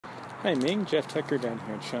Hi Ming, Jeff Tucker down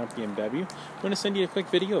here at Sante BMW. I want to send you a quick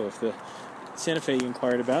video of the Santa Fe you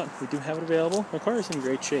inquired about. We do have it available. My car is in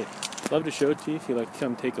great shape. Love to show it to you if you'd like to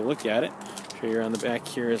come take a look at it. Show you around the back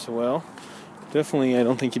here as well. Definitely, I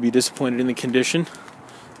don't think you'd be disappointed in the condition.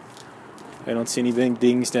 I don't see any big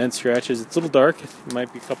dings, dents, scratches. It's a little dark. It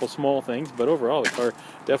might be a couple small things, but overall the car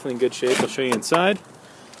definitely in good shape. I'll show you inside.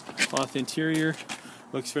 Cloth interior.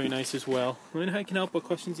 Looks very nice as well. Let me know how I can help, what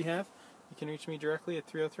questions you have. You can reach me directly at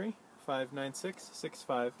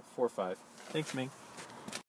 303-596-6545. Thanks, Ming.